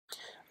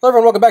Hello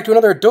everyone, welcome back to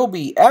another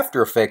Adobe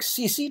After Effects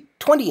CC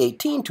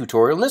 2018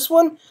 tutorial. In this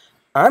one,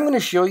 I'm going to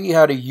show you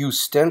how to use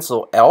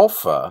Stencil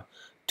Alpha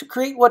to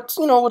create what's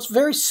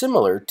very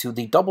similar to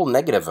the double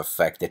negative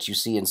effect that you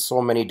see in so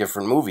many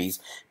different movies,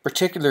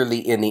 particularly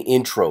in the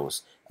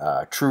intros.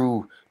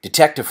 True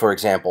Detective, for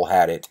example,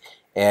 had it.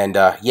 And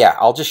yeah,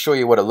 I'll just show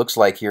you what it looks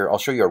like here. I'll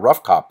show you a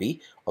rough copy.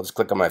 I'll just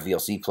click on my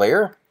VLC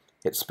player,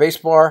 hit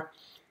spacebar,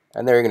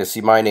 and there you're going to see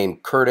my name,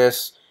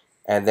 Curtis,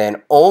 and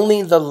then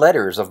only the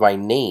letters of my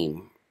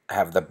name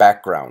have the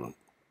background.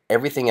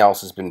 Everything else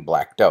has been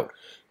blacked out.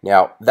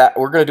 Now, that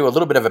we're going to do a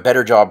little bit of a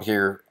better job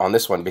here on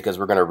this one because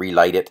we're going to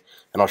relight it,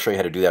 and I'll show you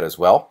how to do that as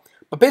well.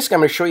 But basically, I'm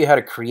going to show you how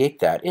to create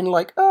that in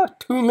like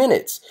 2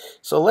 minutes.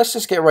 So let's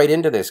just get right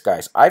into this,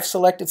 guys. I've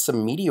selected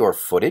some meteor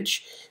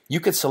footage. You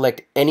could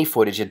select any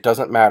footage. It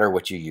doesn't matter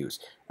what you use.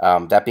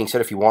 That being said,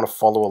 if you want to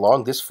follow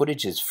along, this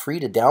footage is free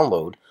to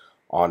download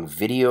on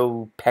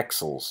Video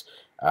Pexels.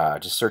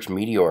 Just search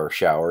meteor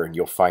shower, and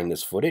you'll find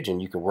this footage,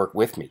 and you can work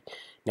with me.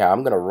 Now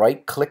I'm going to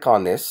right click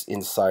on this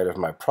inside of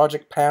my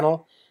project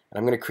panel, and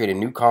I'm going to create a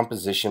new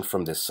composition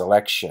from this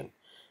selection.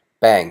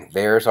 Bang,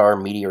 there's our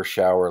meteor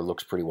shower. It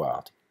looks pretty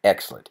wild.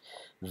 Excellent.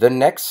 The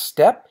next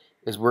step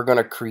is we're going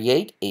to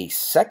create a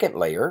second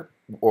layer,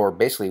 or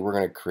basically we're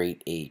going to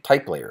create a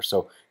type layer.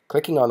 So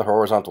clicking on the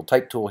horizontal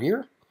type tool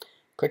here,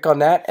 click on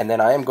that, and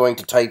then I am going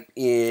to type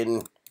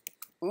in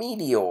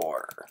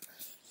meteor.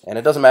 And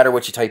it doesn't matter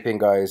what you type in,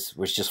 guys,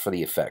 it's just for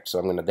the effect. So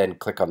I'm going to then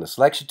click on the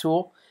selection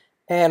tool,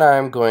 and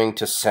I'm going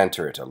to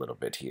center it a little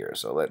bit here.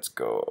 So let's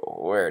go,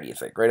 where do you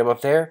think? Right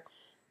about there?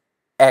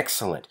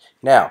 Excellent.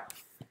 Now,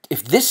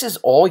 if this is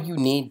all you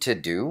need to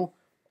do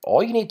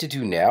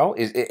now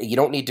is, you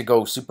don't need to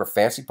go super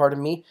fancy,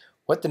 pardon me.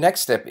 What the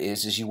next step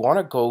is you want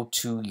to go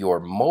to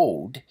your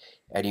mode,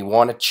 and you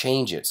want to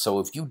change it. So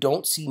if you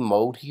don't see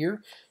mode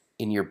here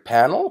in your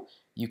panel,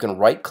 you can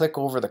right-click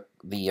over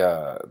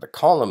the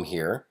column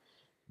here,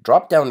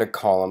 drop down to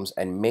columns,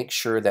 and make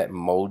sure that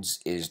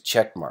modes is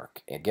checkmark.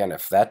 Again,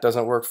 if that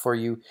doesn't work for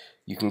you,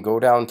 you can go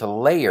down to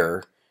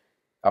layer,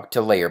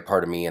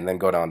 and then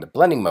go down to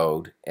blending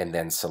mode, and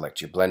then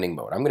select your blending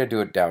mode. I'm going to do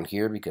it down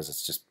here because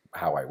it's just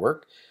how I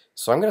work.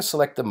 So I'm going to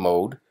select the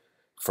mode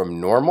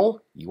from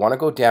normal. You want to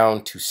go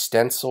down to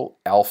Stencil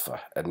Alpha,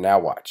 and now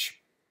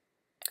watch.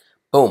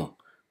 Boom,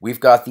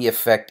 we've got the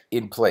effect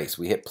in place.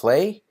 We hit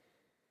play,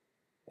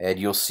 and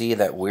you'll see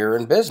that we're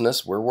in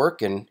business, we're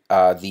working.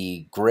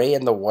 The gray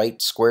and the white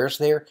squares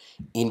there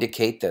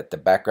indicate that the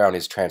background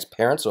is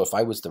transparent. So if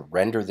I was to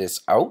render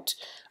this out,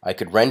 I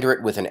could render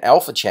it with an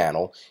alpha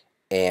channel,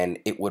 and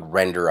it would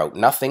render out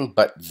nothing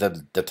but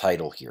the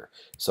title here.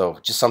 So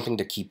just something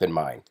to keep in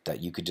mind,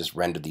 that you could just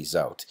render these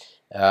out.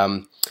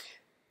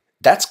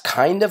 That's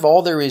kind of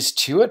all there is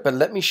to it, but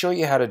let me show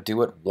you how to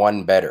do it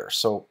one better.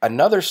 So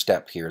another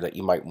step here that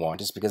you might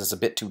want is, because it's a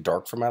bit too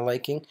dark for my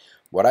liking,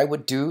 what I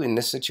would do in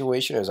this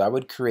situation is I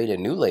would create a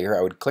new layer.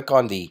 I would click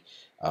on the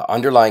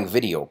underlying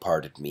video,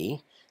 pardon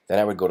me. Then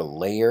I would go to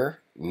layer,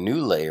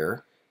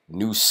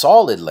 new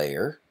solid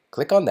layer,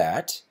 click on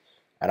that,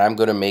 and I'm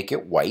going to make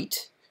it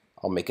white.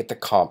 I'll make it the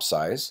comp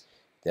size.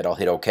 Then I'll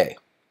hit OK.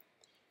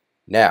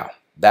 Now,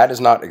 that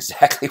is not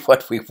exactly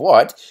what we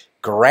want,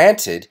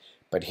 granted,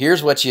 but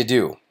here's what you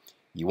do.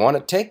 You want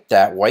to take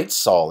that white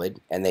solid,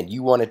 and then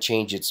you want to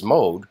change its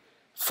mode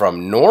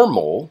from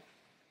normal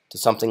to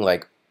something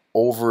like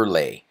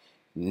overlay.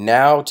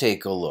 Now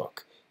take a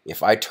look.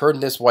 If I turn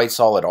this white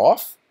solid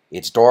off,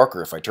 it's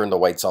darker. If I turn the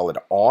white solid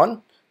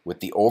on with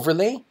the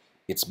overlay,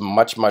 it's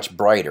much, much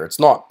brighter. It's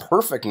not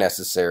perfect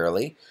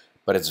necessarily,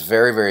 but it's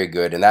very, very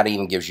good, and that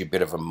even gives you a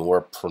bit of a more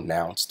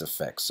pronounced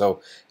effect.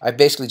 So I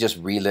basically just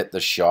relit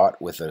the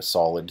shot with a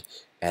solid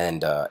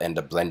and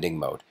a blending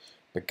mode.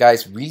 But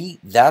guys, really,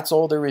 that's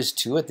all there is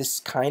to it. This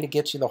kind of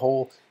gets you the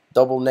whole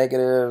double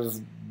negative,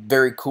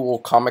 very cool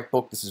comic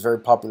book. This is very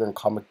popular in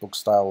comic book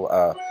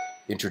style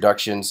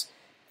introductions.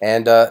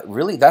 And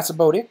really, that's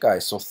about it,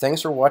 guys. So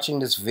thanks for watching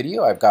this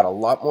video. I've got a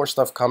lot more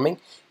stuff coming,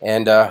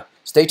 and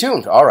stay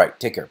tuned. All right,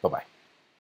 take care. Bye-bye.